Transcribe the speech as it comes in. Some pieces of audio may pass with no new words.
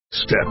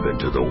Step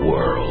into the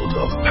world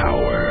of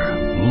power,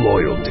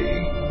 loyalty,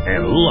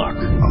 and luck.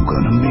 I'm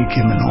gonna make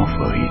him an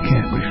offer he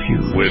can't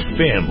refuse. With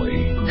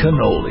family,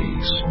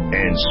 cannolis,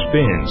 and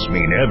spins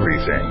mean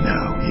everything.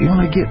 Now, you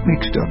wanna get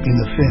mixed up in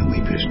the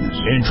family business.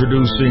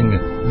 Introducing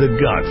The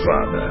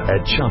Godfather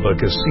at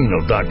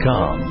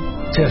ChumbaCasino.com.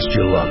 Test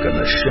your luck in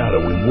the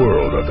shadowy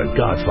world of The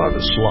Godfather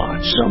slot.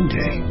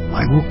 Someday,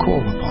 I will call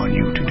upon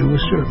you to do a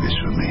service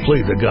for me.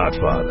 Play The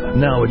Godfather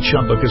now at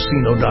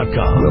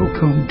ChumbaCasino.com.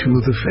 Welcome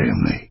to the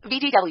family.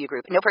 VGW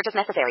Group. No purchase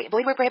necessary.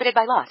 Void where prohibited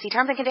by law. See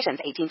terms and conditions.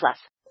 18+.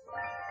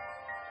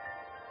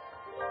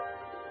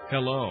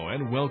 Hello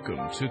and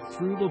welcome to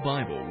Through the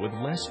Bible with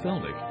Les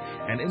Feldick,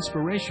 an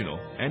inspirational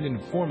and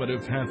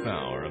informative half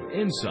hour of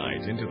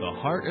insight into the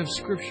heart of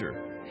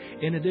Scripture.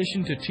 In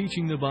addition to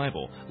teaching the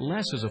Bible,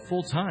 Les is a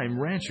full-time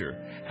rancher,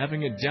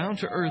 having a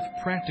down-to-earth,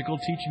 practical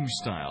teaching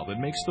style that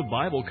makes the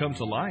Bible come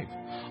to life.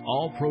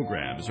 All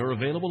programs are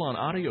available on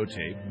audio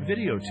tape,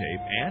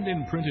 videotape, and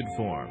in printed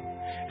form.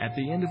 At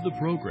the end of the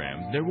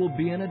program, there will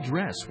be an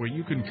address where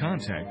you can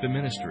contact the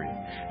ministry.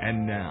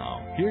 And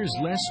now, here's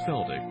Les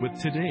Feldick with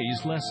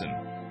today's lesson.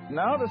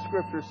 Now the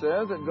Scripture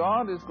says that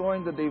God is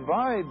going to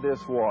divide this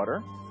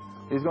water.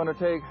 He's going to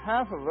take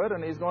half of it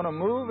and He's going to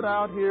move it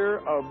out here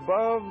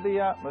above the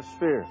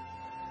atmosphere.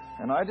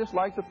 And I just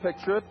like to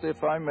picture it,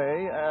 if I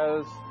may,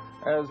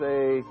 as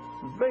a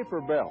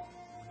vapor belt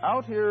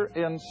out here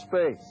in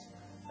space.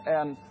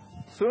 And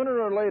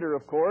sooner or later,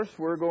 of course,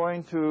 we're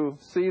going to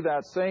see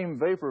that same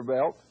vapor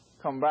belt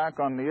come back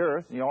on the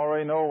earth. You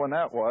already know when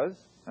that was.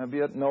 That'd be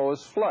at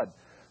Noah's flood.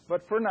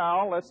 But for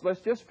now, let's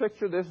just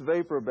picture this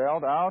vapor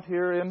belt out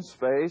here in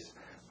space,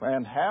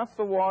 and half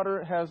the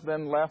water has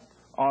been left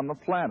on the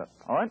planet.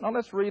 All right, now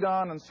let's read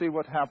on and see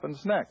what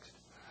happens next.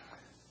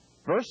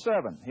 Verse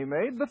 7, He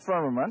made the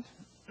firmament,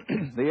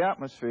 the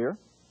atmosphere,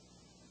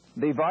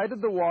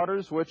 divided the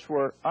waters which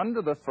were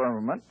under the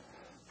firmament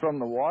from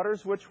the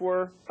waters which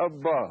were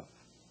above.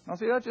 Now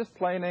see, that's just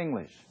plain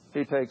English.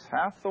 He takes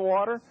half the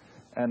water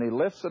and He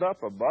lifts it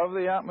up above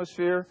the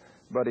atmosphere,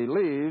 but He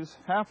leaves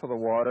half of the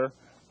water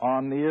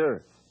on the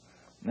earth.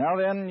 Now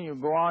then, you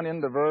go on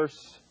into verse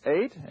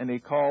 8, and He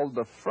called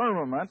the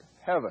firmament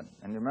heaven.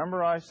 And you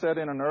remember I said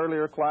in an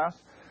earlier class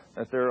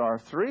that there are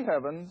 3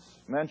 heavens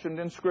mentioned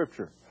in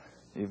Scripture.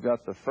 You've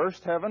got the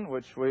first heaven,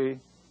 which we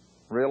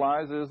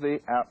realize is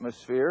the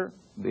atmosphere,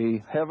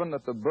 the heaven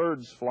that the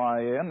birds fly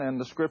in, and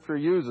the Scripture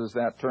uses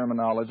that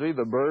terminology,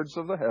 the birds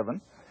of the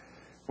heaven.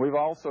 We've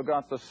also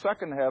got the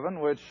second heaven,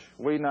 which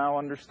we now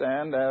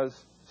understand as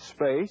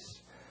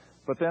space.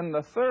 But then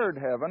the third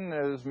heaven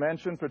is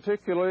mentioned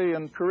particularly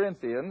in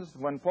Corinthians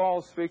when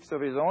Paul speaks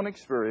of his own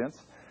experience,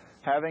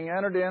 having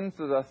entered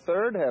into the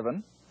third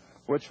heaven,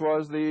 which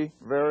was the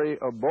very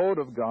abode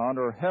of God,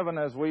 or heaven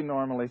as we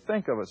normally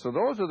think of it. So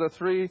those are the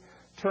 3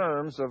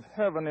 terms of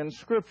heaven in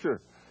Scripture.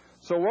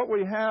 So what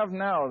we have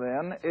now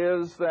then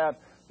is that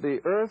the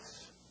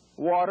earth's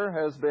water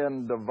has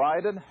been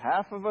divided,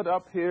 half of it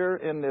up here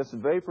in this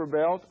vapor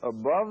belt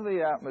above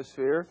the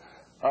atmosphere,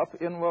 up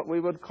in what we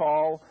would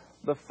call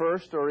the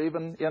first or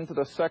even into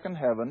the second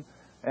heaven,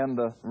 and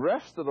the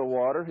rest of the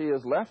water He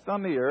has left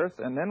on the earth.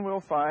 And then we'll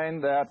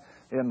find that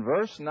in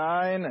verse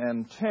 9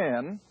 and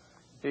 10,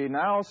 He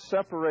now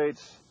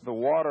separates the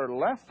water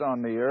left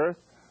on the earth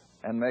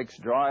and makes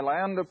dry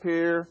land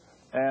appear,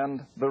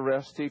 and the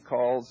rest He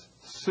calls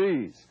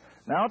seas.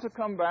 Now to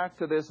come back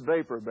to this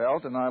vapor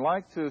belt, and I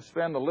like to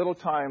spend a little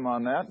time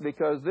on that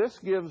because this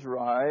gives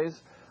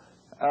rise,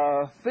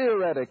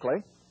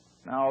 theoretically.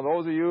 Now,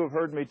 those of you who have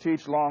heard me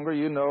teach longer,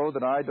 you know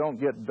that I don't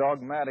get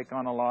dogmatic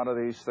on a lot of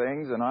these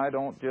things, and I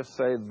don't just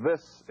say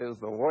this is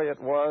the way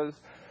it was.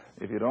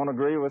 If you don't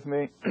agree with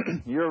me,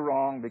 you're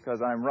wrong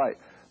because I'm right.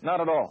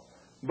 Not at all.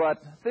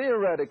 But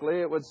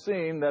theoretically, it would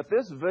seem that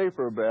this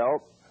vapor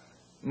belt,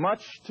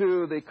 much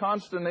to the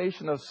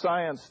consternation of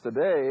science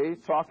today,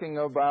 talking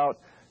about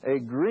a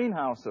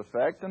greenhouse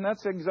effect, and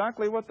that's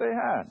exactly what they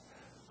had.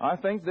 I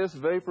think this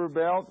vapor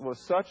belt was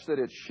such that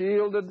it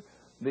shielded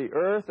the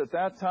earth at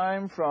that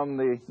time from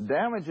the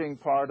damaging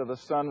part of the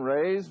sun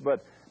rays,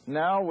 but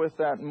now with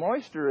that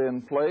moisture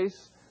in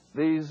place,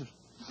 these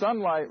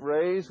sunlight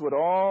rays would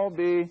all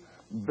be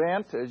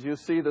bent, as you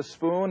see the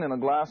spoon in a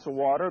glass of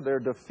water. They're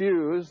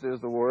diffused,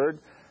 is the word.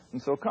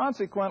 And so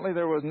consequently,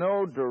 there was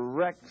no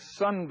direct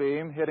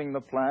sunbeam hitting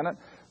the planet,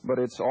 but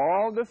it's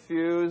all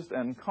diffused,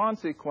 and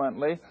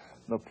consequently,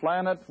 the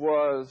planet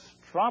was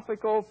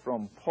tropical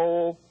from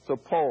pole to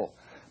pole.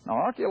 Now,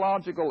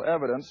 archaeological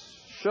evidence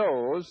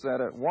shows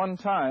that at one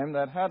time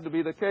that had to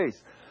be the case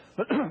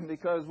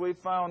because we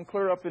found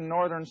clear up in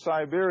northern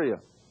Siberia,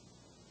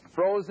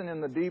 frozen in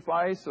the deep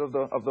ice of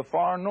the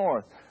far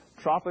north,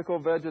 tropical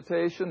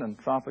vegetation and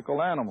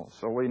tropical animals.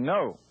 So we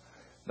know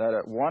that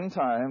at one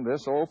time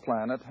this old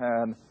planet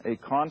had a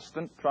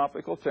constant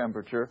tropical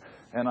temperature,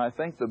 and I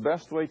think the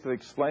best way to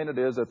explain it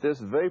is that this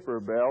vapor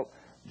belt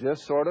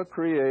just sort of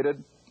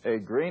created a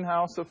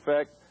greenhouse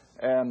effect,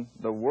 and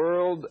the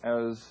world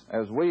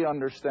as we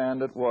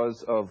understand it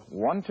was of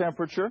one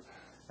temperature,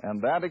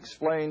 and that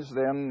explains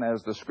then,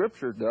 as the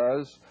Scripture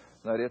does,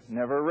 that it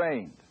never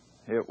rained.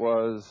 It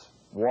was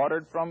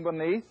watered from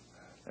beneath.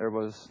 There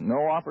was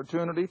no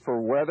opportunity for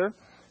weather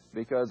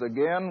because,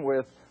 again,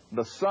 with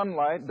the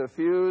sunlight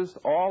diffused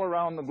all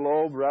around the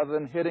globe rather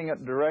than hitting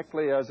it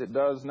directly as it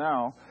does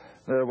now,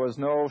 there was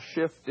no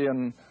shift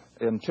in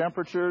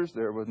temperatures.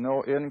 There was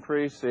no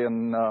increase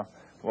in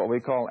what we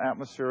call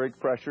atmospheric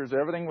pressures.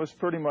 Everything was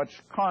pretty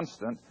much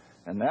constant,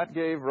 and that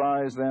gave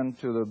rise then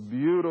to the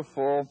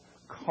beautiful,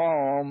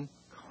 calm,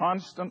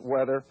 constant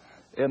weather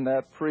in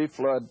that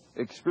pre-flood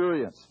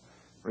experience.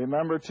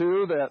 Remember,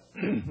 too, that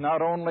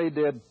not only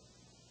did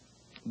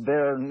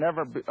there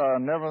never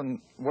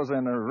was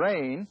any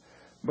rain,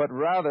 but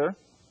rather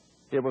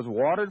it was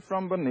watered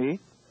from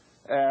beneath,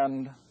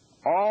 and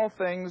all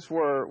things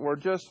were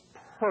just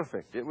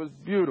perfect. It was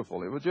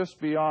beautiful. It was just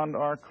beyond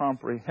our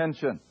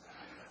comprehension.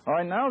 All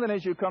right, now then,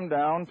 as you come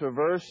down to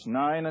verse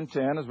 9 and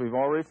 10, as we've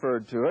already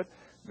referred to it,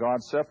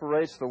 God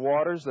separates the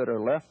waters that are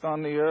left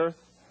on the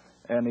earth,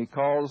 and He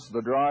calls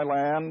the dry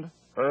land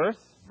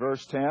earth,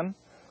 verse 10.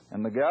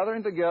 And the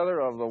gathering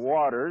together of the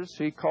waters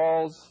He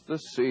calls the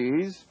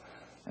seas.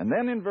 And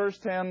then in verse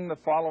 10, the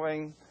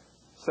following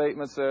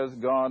statement says,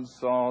 God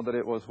saw that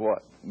it was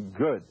what?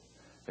 Good.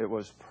 It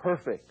was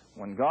perfect.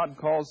 When God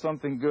called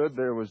something good,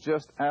 there was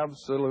just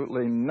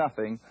absolutely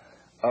nothing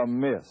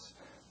amiss.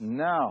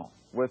 Now,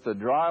 with the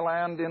dry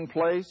land in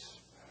place,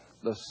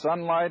 the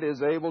sunlight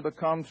is able to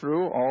come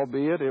through,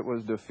 albeit it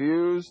was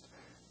diffused,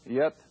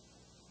 yet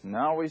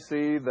now we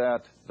see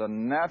that the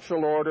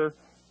natural order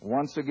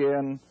once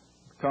again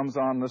comes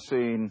on the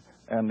scene,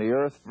 and the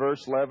earth,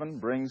 verse 11,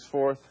 brings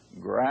forth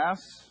grass,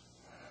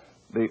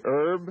 the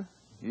herb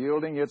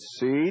yielding its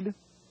seed,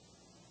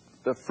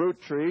 the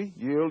fruit tree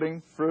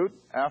yielding fruit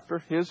after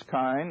his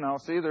kind. Now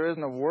see, there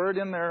isn't a word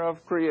in there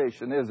of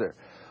creation, is there?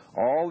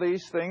 All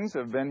these things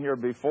have been here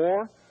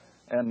before,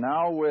 and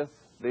now with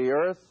the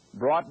earth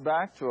brought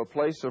back to a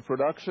place of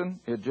production,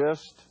 it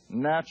just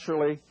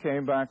naturally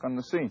came back on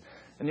the scene.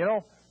 And you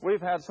know,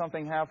 we've had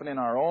something happen in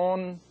our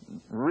own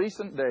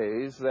recent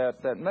days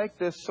that make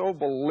this so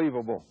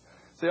believable.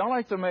 See, I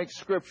like to make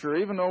Scripture,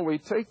 even though we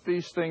take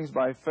these things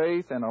by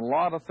faith and a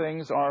lot of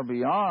things are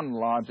beyond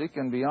logic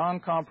and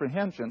beyond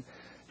comprehension,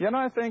 yet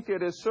I think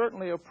it is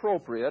certainly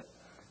appropriate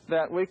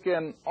that we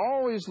can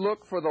always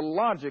look for the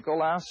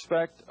logical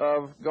aspect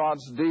of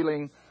God's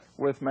dealing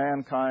with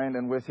mankind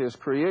and with His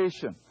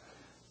creation.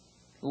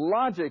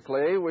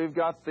 Logically, we've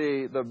got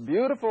the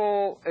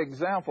beautiful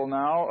example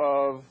now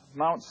of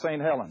Mount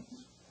St.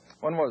 Helens.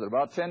 When was it?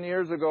 About 10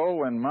 years ago,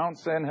 when Mount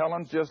St.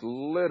 Helens just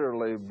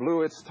literally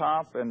blew its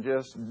top and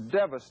just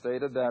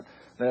devastated that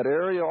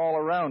area all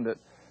around it.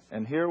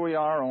 And here we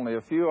are only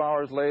a few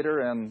hours later,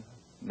 and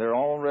they're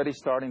already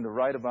starting to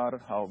write about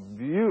it, how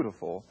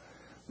beautiful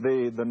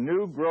the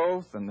new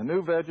growth and the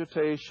new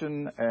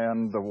vegetation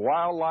and the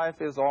wildlife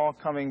is all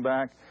coming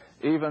back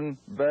even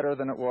better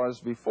than it was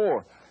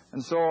before.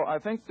 And so I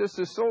think this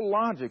is so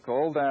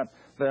logical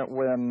that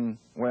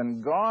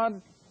when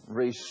God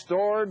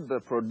restored the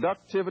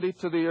productivity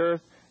to the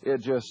earth,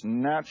 it just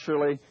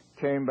naturally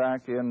came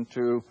back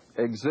into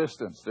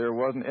existence. There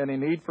wasn't any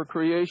need for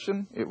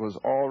creation. It was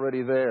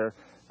already there,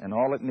 and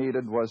all it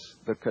needed was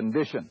the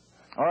condition.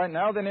 All right,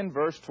 now then in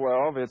verse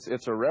 12,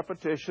 it's a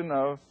repetition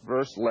of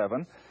verse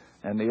 11.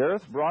 And the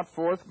earth brought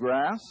forth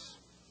grass,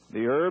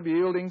 the herb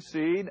yielding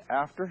seed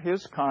after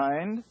his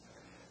kind,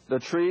 the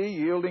tree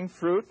yielding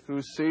fruit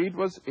whose seed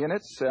was in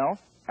itself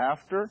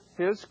after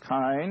his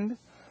kind.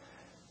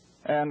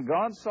 And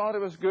God saw it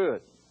was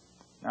good.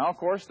 Now, of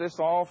course, this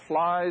all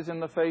flies in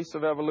the face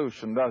of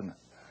evolution, doesn't it?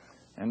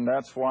 And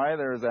that's why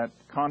there's that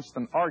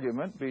constant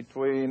argument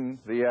between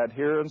the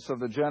adherents of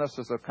the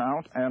Genesis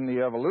account and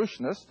the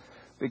evolutionists,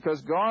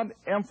 because God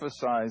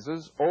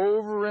emphasizes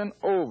over and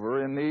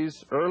over in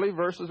these early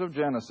verses of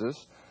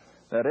Genesis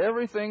that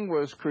everything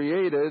was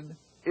created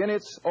in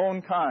its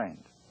own kind.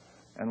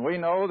 And we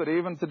know that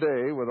even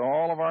today, with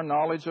all of our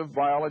knowledge of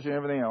biology and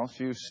everything else,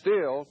 you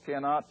still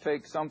cannot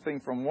take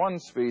something from one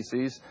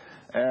species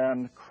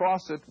and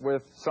cross it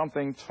with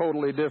something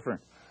totally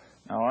different.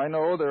 Now, I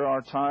know there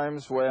are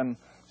times when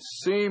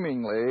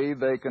seemingly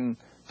they can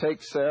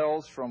take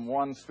cells from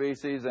one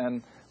species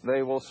and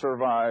they will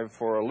survive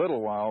for a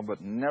little while,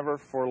 but never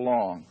for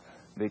long,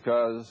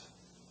 because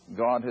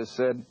God has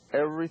said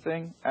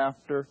everything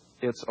after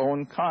its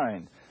own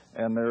kind,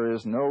 and there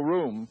is no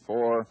room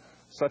for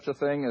such a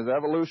thing as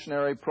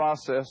evolutionary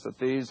process, that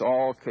these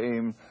all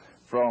came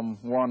from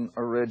one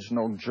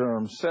original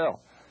germ cell.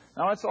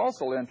 Now, it's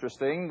also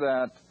interesting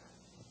that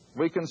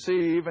we can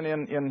see even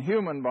in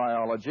human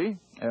biology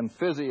and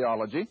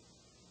physiology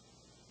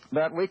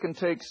that we can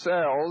take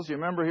cells. You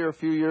remember here a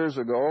few years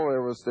ago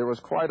there was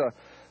quite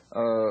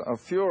a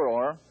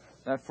furor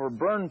that for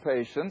burn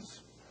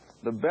patients,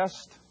 the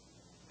best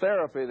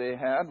therapy they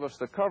had was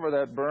to cover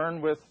that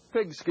burn with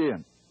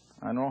pigskin.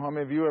 I don't know how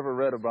many of you ever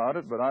read about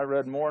it, but I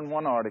read more than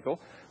one article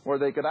where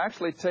they could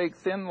actually take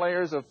thin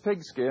layers of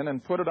pigskin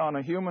and put it on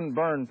a human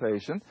burn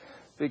patient,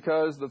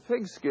 because the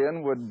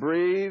pigskin would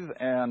breathe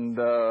and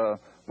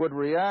would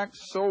react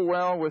so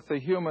well with the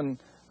human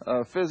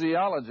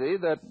physiology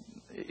that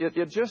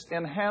it just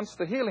enhanced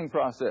the healing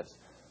process,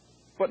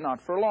 but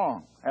not for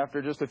long.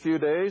 After just a few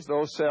days,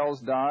 those cells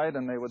died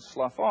and they would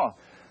slough off.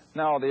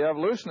 Now, the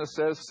evolutionist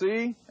says,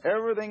 see,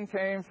 everything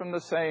came from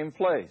the same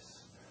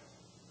place.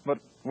 But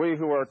we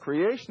who are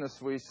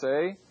creationists, we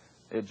say,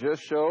 it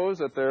just shows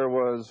that there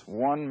was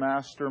one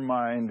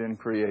mastermind in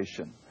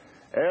creation.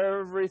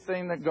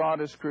 Everything that God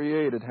has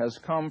created has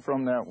come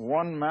from that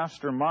one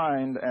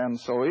mastermind, and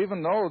so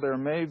even though there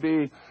may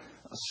be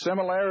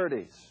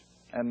similarities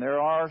and there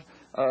are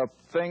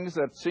things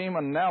that seem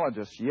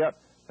analogous, yet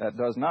that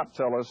does not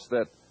tell us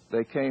that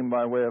they came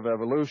by way of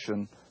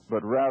evolution,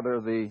 but rather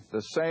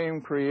the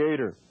same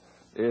Creator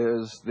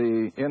is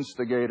the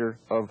instigator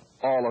of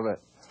all of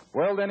it.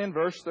 Well, then in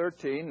verse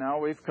 13, now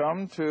we've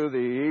come to the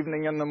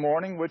evening and the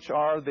morning, which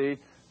are the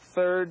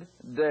third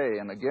day.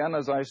 And again,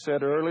 as I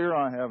said earlier,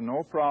 I have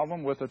no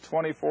problem with a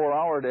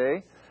 24-hour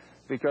day,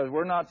 because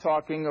we're not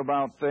talking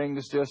about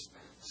things just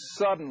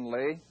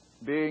suddenly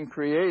being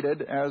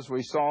created, as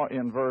we saw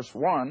in verse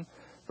 1,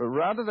 but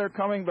rather they're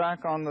coming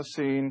back on the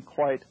scene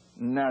quite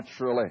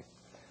naturally.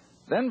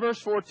 Then verse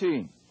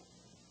 14.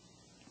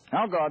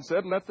 Now God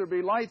said, let there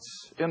be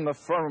lights in the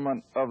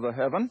firmament of the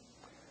heaven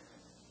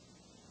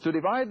to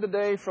divide the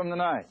day from the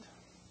night.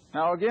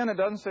 Now again, it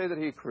doesn't say that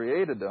He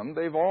created them.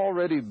 They've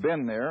already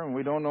been there, and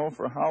we don't know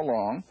for how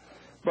long.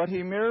 But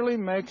He merely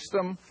makes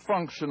them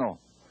functional.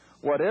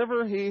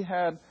 Whatever He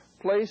had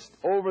placed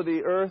over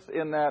the earth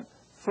in that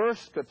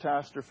first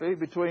catastrophe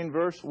between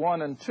verse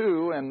 1 and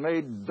 2 and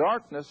made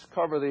darkness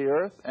cover the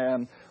earth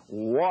and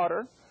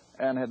water,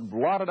 and had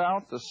blotted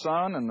out the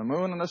sun and the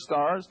moon and the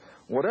stars,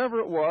 whatever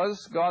it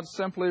was, God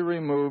simply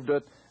removed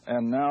it,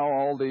 and now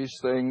all these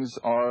things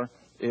are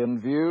in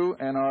view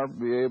and are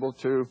be able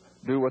to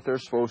do what they're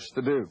supposed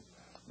to do.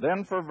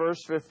 Then for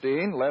verse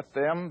 15, let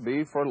them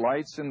be for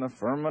lights in the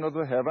firmament of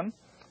the heaven,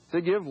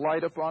 to give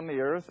light upon the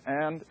earth,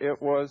 and it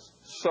was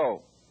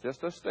so.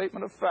 Just a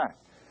statement of fact,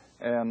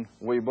 and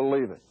we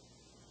believe it.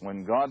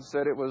 When God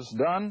said it was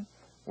done,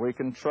 we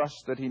can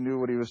trust that He knew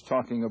what He was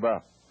talking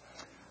about.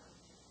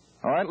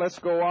 All right, let's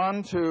go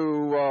on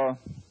to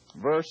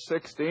verse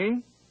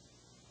 16.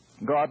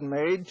 God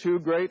made two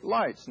great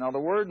lights. Now, the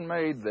word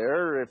made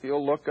there, if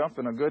you'll look up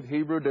in a good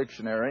Hebrew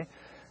dictionary,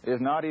 is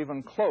not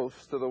even close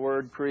to the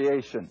word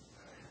creation.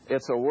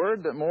 It's a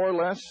word that more or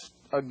less,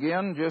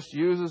 again, just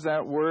uses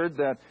that word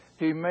that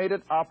He made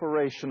it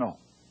operational.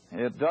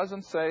 It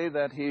doesn't say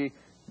that He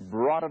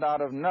brought it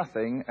out of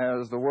nothing,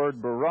 as the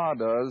word bara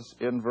does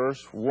in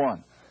verse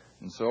 1.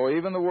 And so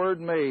even the word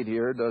made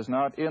here does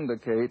not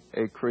indicate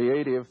a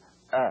creative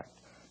act.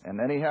 And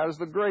then He has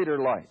the greater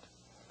light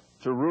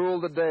to rule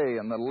the day,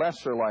 and the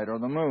lesser light, or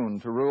the moon,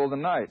 to rule the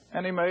night.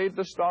 And He made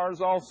the stars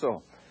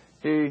also.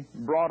 He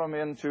brought them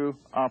into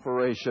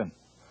operation.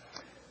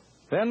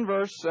 Then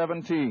verse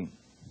 17.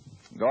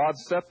 God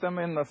set them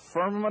in the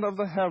firmament of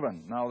the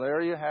heaven. Now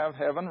there you have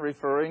heaven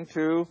referring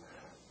to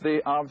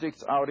the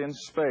objects out in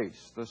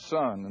space, the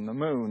sun and the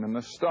moon and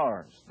the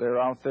stars. They're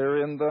out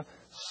there in the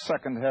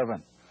second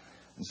heaven.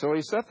 And so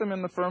He set them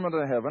in the firmament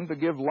of the heaven to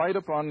give light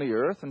upon the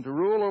earth, and to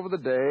rule over the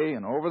day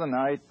and over the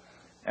night,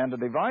 and to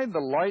divide the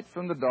light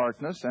from the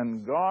darkness.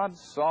 And God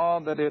saw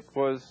that it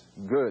was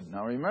good.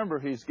 Now remember,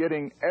 He's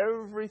getting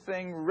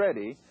everything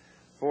ready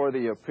for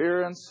the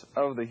appearance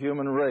of the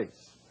human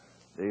race.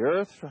 The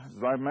earth,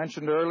 as I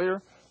mentioned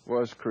earlier,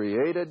 was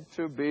created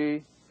to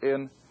be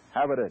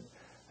inhabited.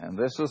 And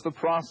this is the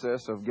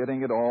process of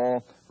getting it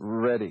all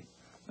ready.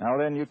 Now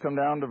then, you come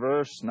down to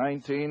verse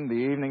 19. The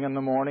evening and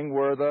the morning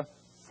were the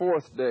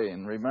fourth day.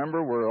 And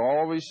remember, we're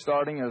always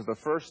starting as the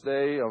first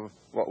day of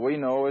what we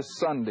know as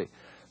Sunday.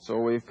 So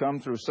we've come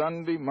through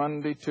Sunday,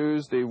 Monday,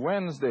 Tuesday,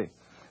 Wednesday.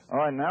 All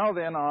right, now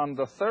then, on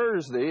the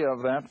Thursday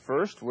of that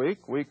first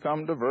week, we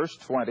come to verse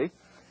 20.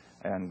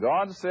 And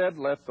God said,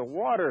 let the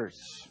waters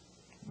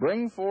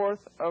bring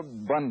forth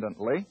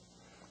abundantly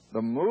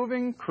the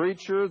moving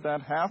creature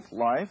that hath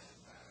life,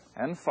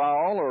 and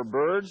fowl or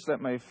birds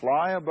that may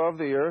fly above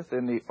the earth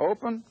in the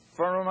open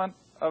firmament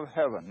of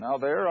heaven. Now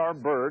there are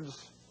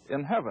birds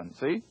in heaven,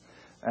 see?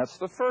 That's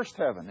the first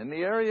heaven, in the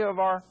area of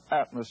our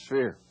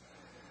atmosphere.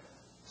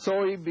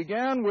 So He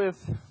began with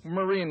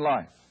marine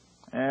life,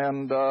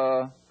 and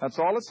that's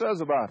all it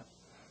says about it.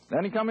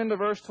 Then He come into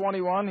verse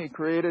 21, He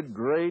created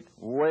great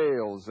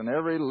whales and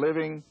every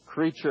living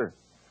creature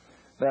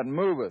that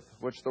moveth,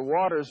 which the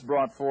waters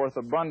brought forth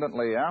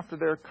abundantly after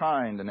their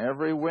kind, and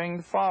every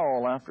winged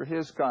fowl after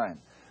his kind.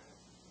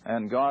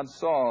 And God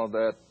saw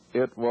that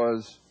it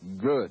was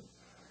good.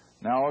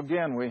 Now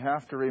again, we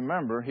have to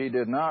remember, He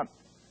did not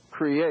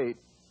create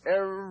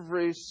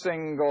every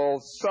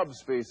single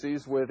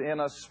subspecies within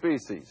a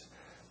species.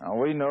 Now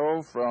we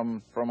know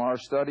from our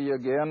study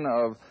again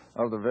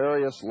of the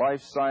various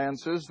life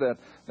sciences that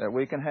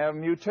we can have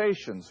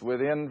mutations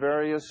within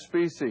various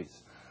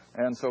species.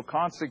 And so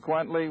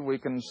consequently, we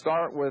can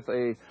start with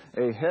a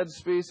head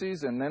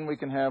species, and then we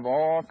can have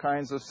all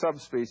kinds of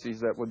subspecies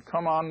that would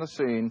come on the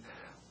scene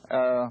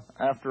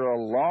after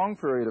a long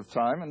period of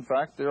time. In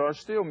fact, there are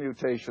still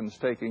mutations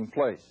taking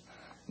place.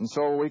 And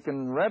so we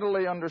can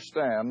readily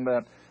understand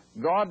that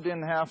God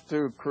didn't have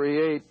to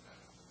create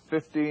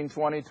 15,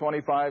 20,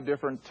 25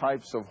 different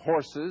types of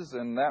horses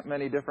and that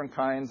many different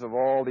kinds of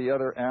all the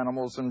other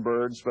animals and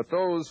birds, but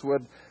those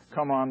would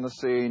come on the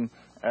scene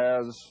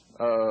as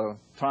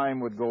time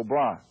would go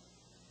by.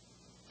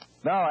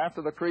 Now,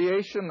 after the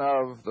creation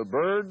of the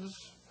birds,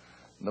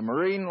 the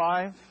marine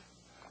life,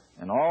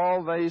 and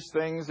all these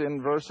things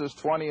in verses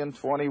 20 and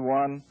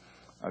 21,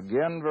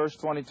 again, verse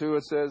 22,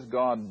 it says,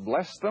 God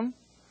blessed them,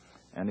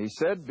 and He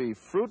said, be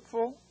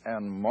fruitful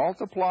and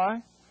multiply,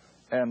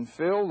 and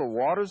fill the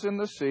waters in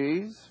the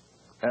seas,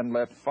 and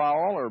let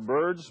fowl or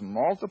birds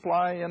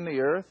multiply in the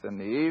earth. And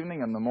the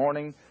evening and the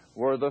morning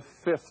were the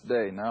fifth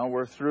day. Now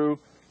we're through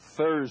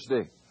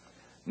Thursday.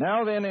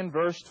 Now then, in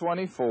verse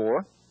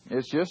 24,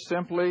 it's just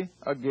simply,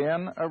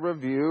 again, a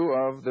review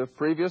of the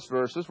previous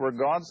verses where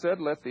God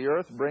said, let the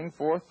earth bring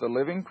forth the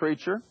living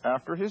creature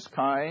after his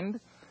kind,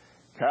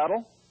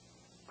 cattle,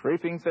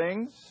 creeping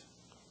things,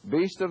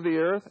 beast of the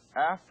earth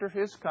after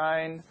his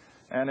kind,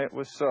 and it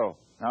was so.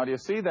 Now, do you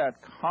see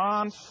that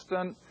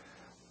constant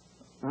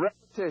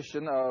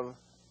repetition of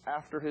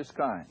after his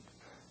kind?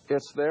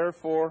 It's there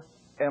for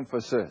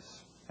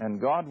emphasis.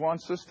 And God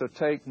wants us to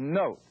take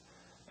note.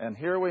 And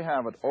here we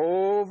have it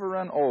over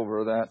and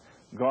over that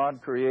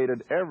God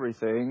created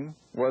everything,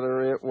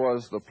 whether it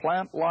was the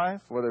plant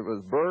life, whether it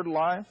was bird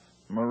life,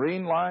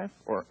 marine life,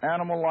 or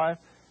animal life.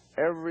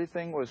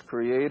 Everything was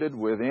created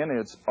within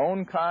its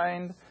own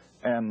kind,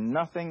 and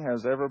nothing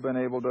has ever been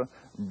able to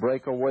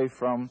break away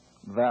from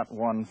that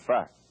one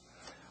fact.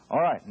 All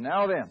right,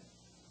 now then,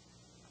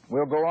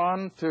 we'll go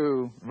on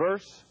to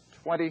verse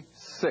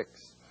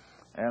 26.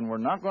 And we're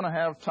not going to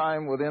have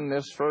time within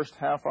this first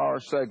half-hour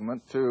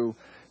segment to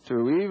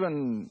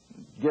even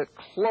get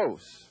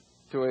close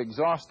to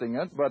exhausting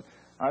it, but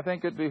I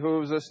think it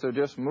behooves us to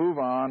just move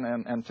on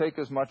and take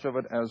as much of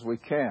it as we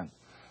can.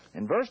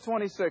 In verse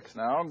 26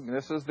 now,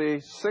 this is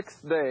the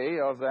sixth day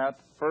of that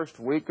first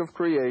week of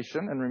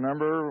creation, and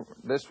remember,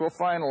 this will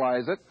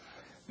finalize it,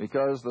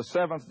 because the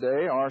seventh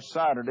day, our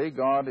Saturday,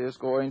 God is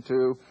going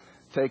to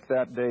take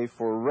that day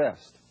for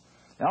rest.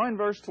 Now in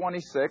verse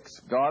 26,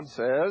 God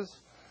says,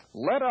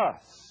 let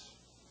us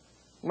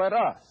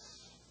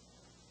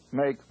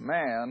make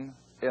man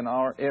in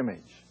our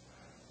image.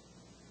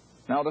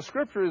 Now the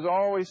Scripture is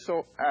always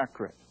so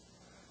accurate.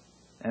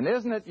 And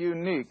isn't it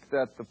unique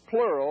that the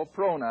plural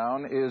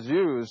pronoun is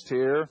used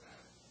here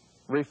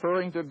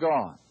referring to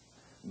God?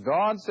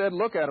 God said,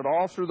 look at it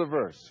all through the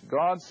verse.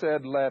 God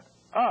said, let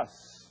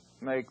us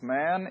make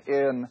man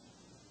in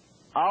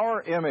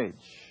our image,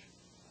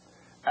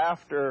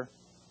 after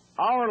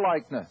our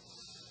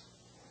likeness,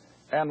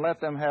 and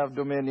let them have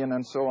dominion,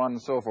 and so on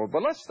and so forth.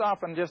 But let's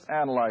stop and just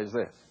analyze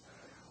this.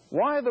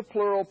 Why the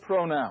plural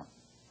pronoun?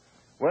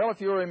 Well,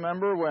 if you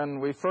remember when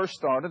we first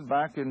started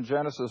back in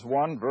Genesis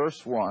 1,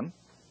 verse 1,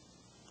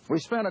 we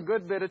spent a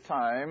good bit of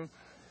time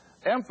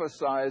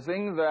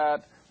emphasizing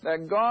that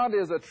God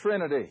is a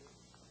Trinity.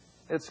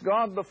 It's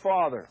God the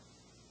Father,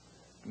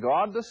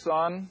 God the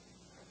Son,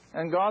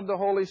 and God the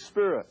Holy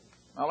Spirit.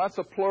 Now that's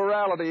a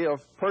plurality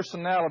of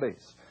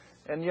personalities.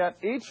 And yet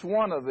each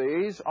one of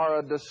these are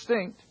a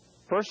distinct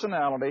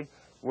personality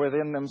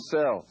within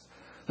themselves.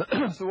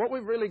 So what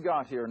we've really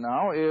got here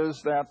now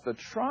is that the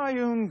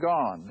triune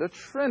God, the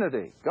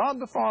Trinity, God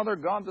the Father,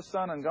 God the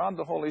Son, and God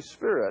the Holy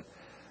Spirit,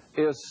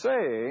 is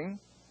saying,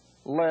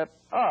 let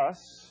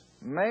us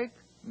make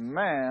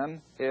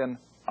man in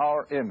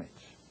our image.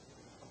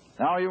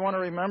 Now you want to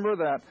remember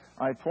that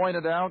I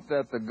pointed out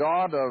that the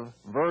God of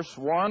verse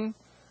 1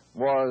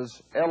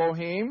 was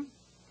Elohim,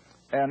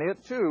 and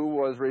it too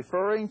was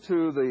referring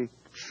to the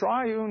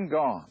triune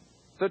God,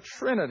 the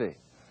Trinity.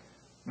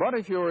 But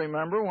if you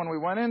remember, when we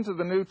went into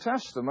the New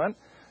Testament,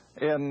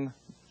 in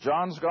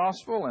John's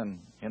Gospel and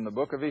in the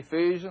book of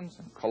Ephesians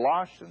and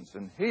Colossians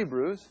and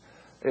Hebrews,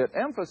 it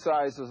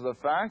emphasizes the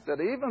fact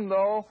that even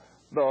though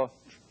the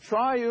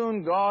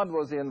triune God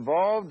was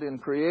involved in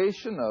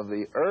creation of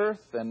the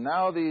earth, and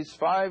now these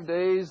 5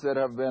 days that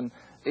have been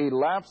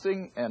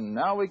elapsing, and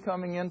now we're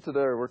coming into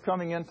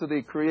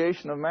the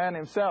creation of man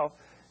himself,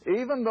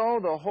 even though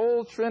the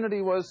whole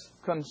Trinity was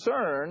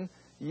concerned,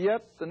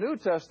 yet the New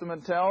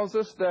Testament tells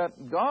us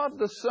that God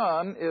the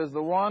Son is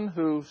the one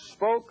who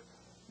spoke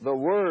the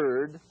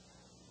Word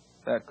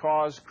that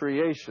caused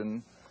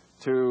creation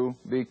to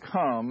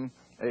become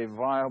a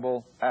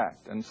viable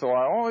act. And so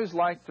I always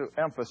like to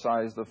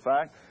emphasize the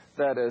fact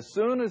that as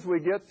soon as we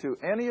get to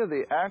any of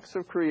the acts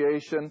of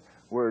creation,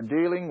 we're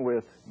dealing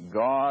with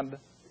God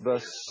the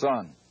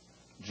Son,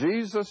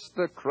 Jesus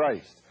the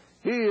Christ.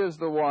 He is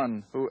the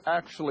one who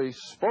actually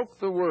spoke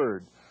the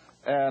Word,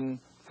 and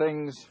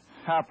things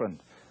happened.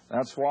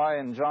 That's why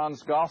in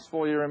John's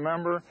Gospel, you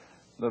remember,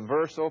 the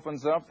verse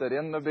opens up that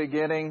in the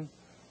beginning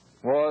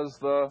was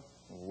the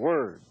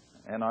Word.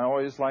 And I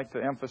always like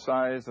to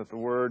emphasize that the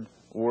word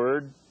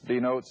word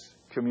denotes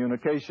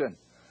communication.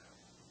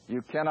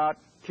 You cannot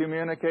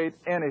communicate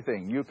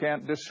anything. You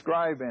can't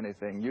describe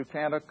anything. You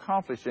can't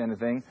accomplish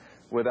anything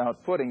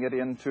without putting it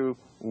into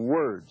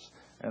words.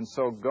 And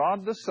so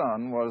God the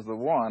Son was the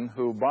one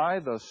who, by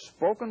the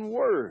spoken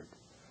word,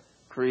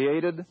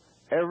 created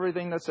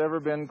everything that's ever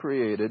been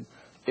created,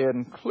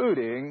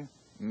 including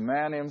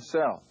man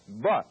himself.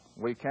 But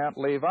we can't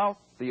leave out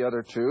the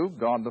other two,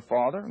 God the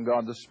Father and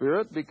God the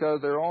Spirit,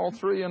 because they're all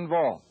three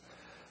involved.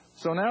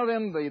 So now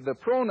then, the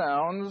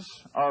pronouns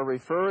are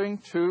referring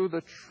to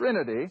the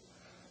Trinity,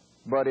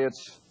 but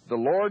it's the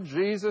Lord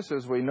Jesus,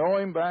 as we know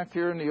him back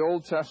here in the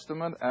Old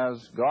Testament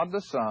as God the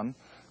Son,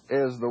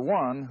 is the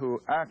one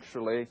who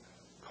actually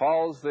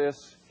calls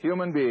this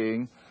human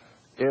being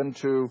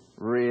into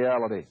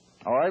reality.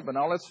 All right, but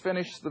now let's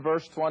finish the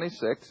verse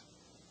 26.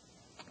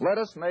 Let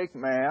us make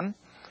man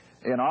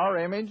in our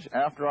image,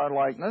 after our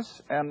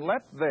likeness, and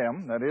let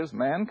them, that is,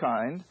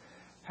 mankind,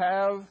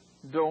 have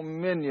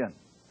dominion.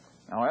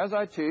 Now, as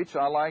I teach,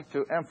 I like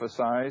to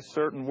emphasize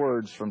certain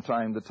words from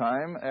time to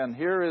time, and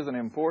here is an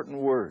important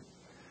word.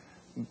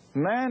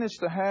 Man is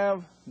to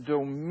have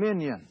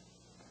dominion.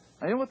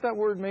 Now, you know what that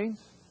word means?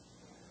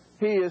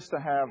 He is to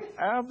have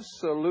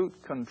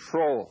absolute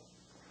control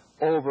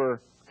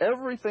over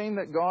everything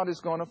that God is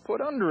going to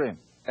put under him.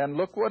 And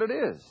look what it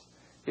is.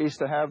 He's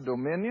to have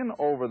dominion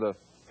over the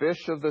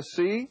fish of the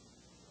sea,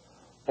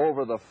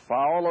 over the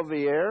fowl of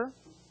the air,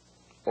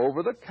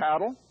 over the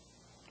cattle,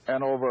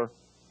 and over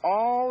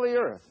all the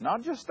earth,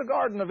 not just the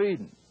Garden of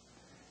Eden.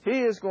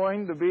 He is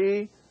going to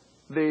be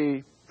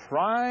the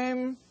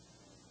prime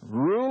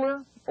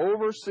ruler,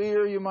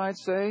 overseer, you might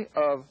say,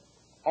 of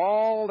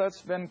all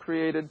that's been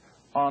created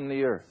on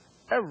the earth.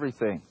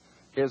 Everything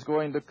is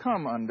going to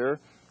come under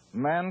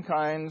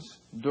mankind's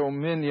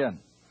dominion.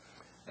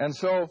 And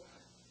so,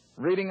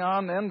 reading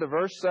on then to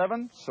verse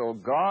 7, so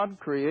God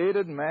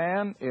created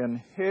man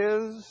in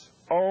his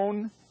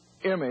own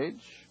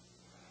image.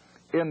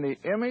 In the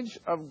image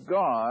of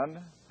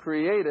God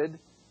created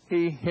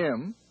he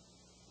him.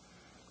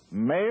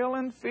 Male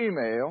and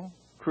female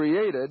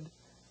created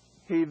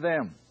he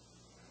them.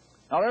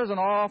 Now, there's an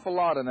awful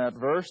lot in that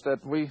verse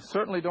that we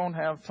certainly don't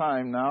have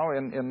time now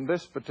in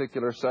this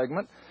particular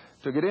segment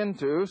to get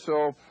into,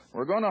 so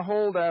we're going to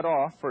hold that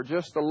off for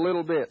just a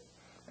little bit,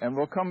 and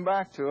we'll come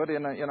back to it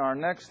in our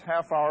next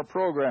half-hour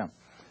program.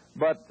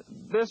 But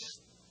this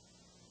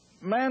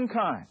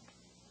mankind,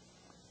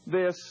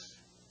 this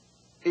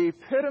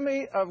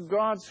epitome of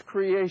God's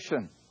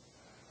creation,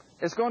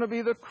 is going to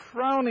be the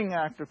crowning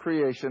act of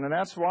creation, and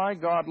that's why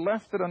God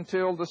left it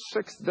until the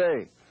sixth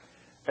day.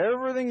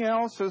 Everything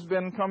else has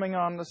been coming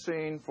on the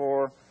scene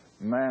for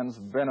man's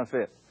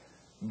benefit.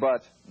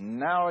 But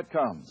now it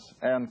comes.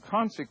 And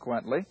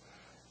consequently,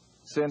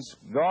 since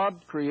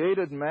God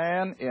created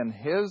man in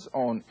his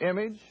own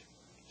image,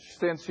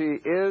 since he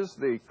is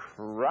the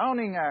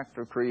crowning act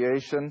of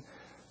creation,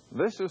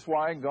 this is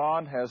why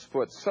God has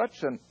put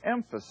such an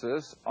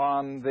emphasis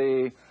on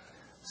the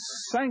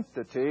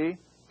sanctity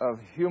of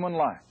human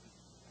life.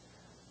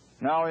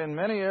 Now, in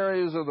many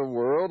areas of the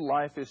world,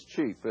 life is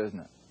cheap, isn't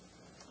it?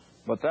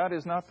 But that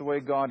is not the way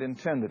God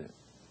intended it.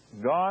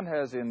 God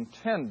has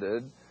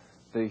intended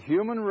the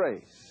human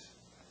race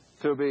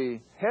to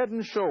be head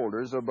and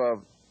shoulders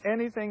above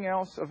anything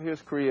else of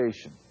his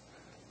creation.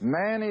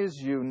 Man is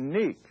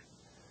unique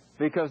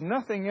because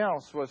nothing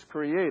else was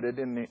created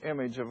in the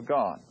image of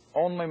God,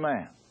 only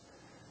man.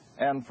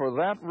 And for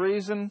that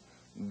reason,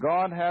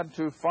 God had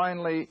to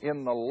finally,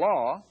 in the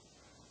law,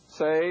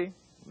 say,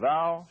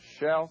 "Thou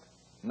shalt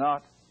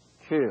not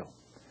kill."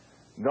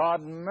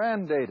 God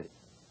mandated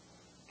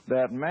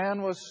that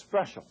man was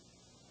special.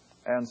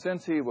 And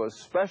since he was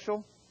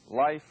special,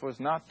 life was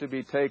not to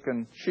be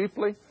taken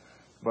cheaply,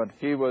 but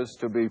he was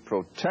to be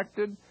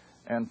protected.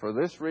 And for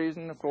this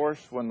reason, of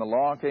course, when the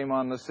law came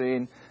on the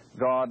scene,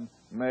 God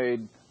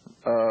made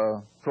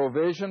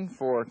provision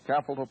for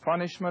capital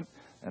punishment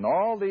and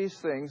all these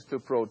things to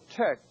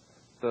protect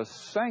the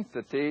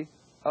sanctity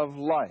of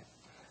life.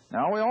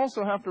 Now, we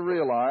also have to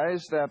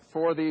realize that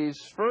for these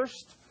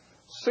first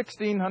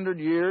 1,600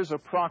 years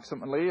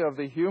approximately of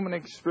the human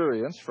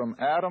experience from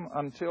Adam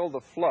until the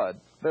flood,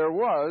 there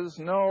was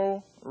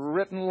no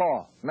written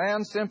law.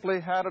 Man simply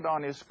had it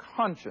on his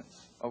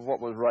conscience of what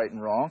was right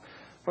and wrong,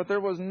 but there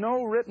was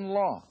no written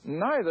law.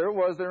 Neither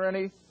was there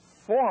any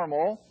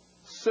formal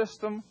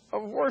system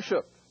of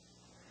worship.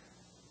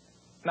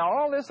 Now,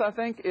 all this, I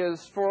think,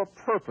 is for a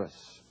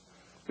purpose.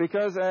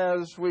 Because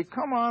as we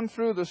come on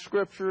through the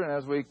Scripture and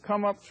as we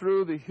come up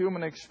through the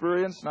human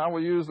experience, now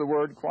we use the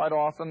word quite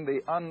often,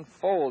 the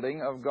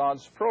unfolding of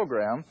God's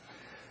program,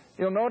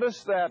 you'll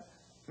notice that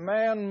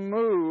man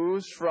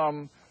moves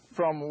from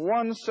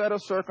one set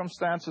of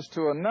circumstances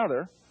to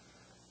another.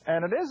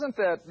 And it isn't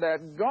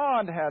that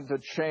God had to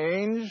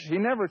change, he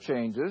never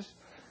changes,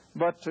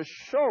 but to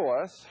show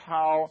us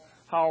how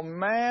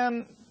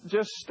man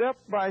just step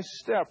by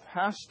step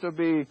has to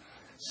be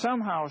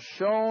somehow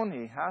shown,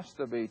 he has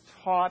to be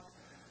taught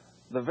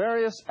the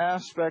various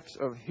aspects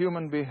of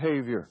human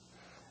behavior.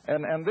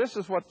 And this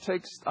is what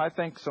takes, I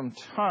think, some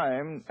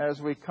time as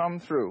we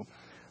come through.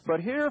 But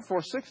here for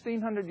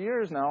 1,600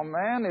 years now,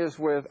 man is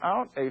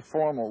without a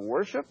formal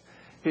worship.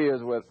 He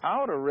is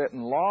without a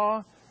written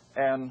law.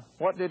 And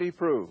what did he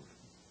prove?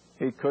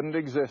 He couldn't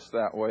exist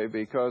that way,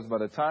 because by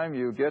the time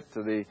you get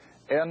to the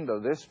end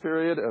of this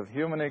period of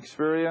human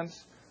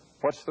experience,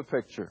 what's the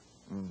picture?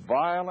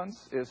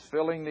 Violence is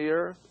filling the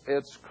earth.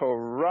 It's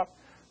corrupt.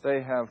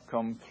 They have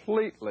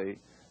completely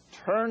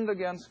turned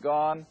against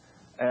God,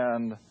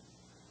 and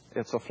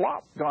it's a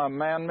flop.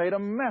 Man made a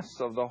mess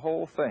of the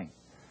whole thing.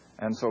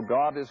 And so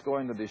God is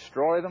going to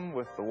destroy them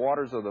with the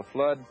waters of the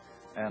flood,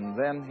 and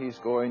then He's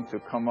going to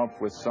come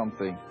up with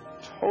something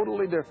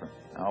totally different.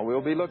 Now,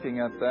 we'll be looking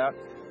at that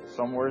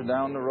somewhere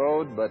down the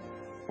road, but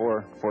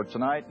for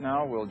tonight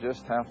now, we'll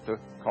just have to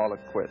call it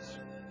quits.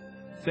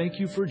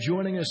 Thank you for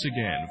joining us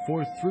again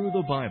for Through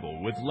the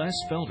Bible with Les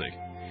Feldick.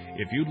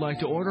 If you'd like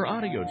to order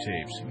audio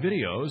tapes,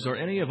 videos, or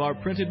any of our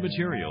printed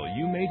material,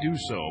 you may do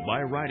so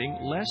by writing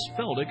Les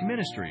Feldick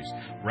Ministries,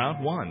 Route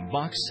 1,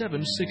 Box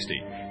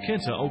 760,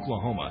 Kinta,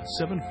 Oklahoma,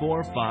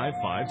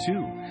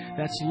 74552.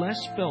 That's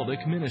Les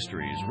Feldick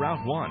Ministries,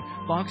 Route 1,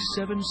 Box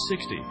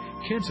 760,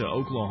 Kinta,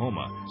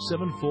 Oklahoma,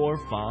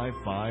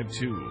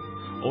 74552.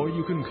 Or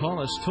you can call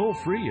us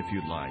toll-free if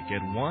you'd like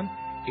at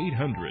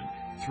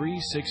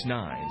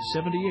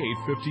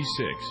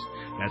 1-800-369-7856.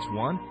 That's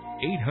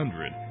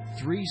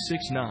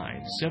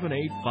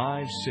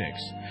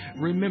 1-800-369-7856.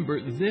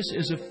 Remember, this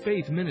is a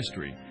faith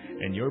ministry,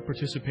 and your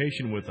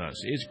participation with us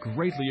is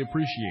greatly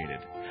appreciated.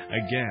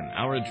 Again,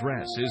 our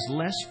address is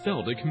Les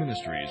Feldick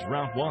Ministries,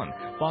 Route 1,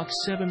 Box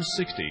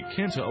 760,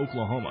 Kinta,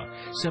 Oklahoma,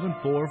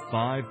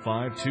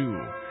 74552.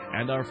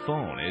 And our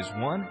phone is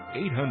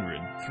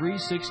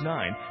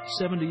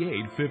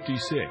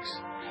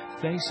 1-800-369-7856.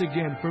 Thanks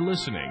again for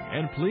listening,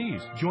 and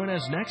please join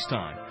us next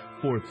time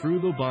for Through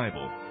the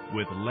Bible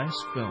with Les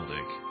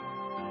Feldick.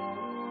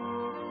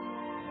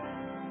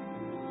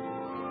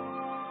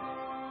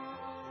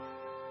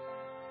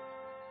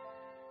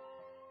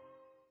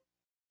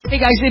 Hey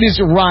guys, it is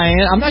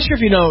Ryan. I'm not sure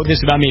if you know this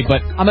about me,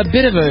 but I'm a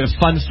bit of a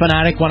fun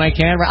fanatic when I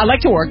can. I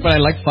like to work, but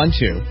I like fun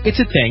too. It's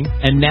a thing.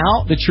 And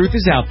now the truth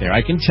is out there.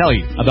 I can tell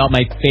you about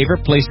my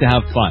favorite place to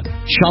have fun.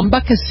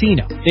 Chumba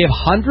Casino. They have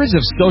hundreds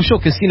of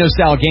social casino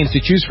style games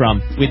to choose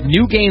from with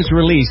new games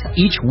released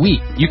each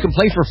week. You can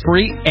play for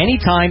free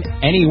anytime,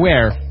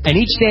 anywhere. And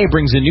each day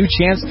brings a new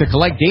chance to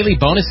collect daily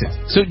bonuses.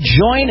 So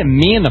join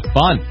me in the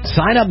fun.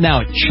 Sign up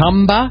now at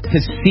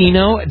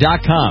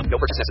ChumbaCasino.com. No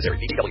purchase necessary.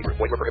 VGW Group.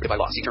 Void where prohibited by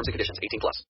law. See terms and conditions. 18+.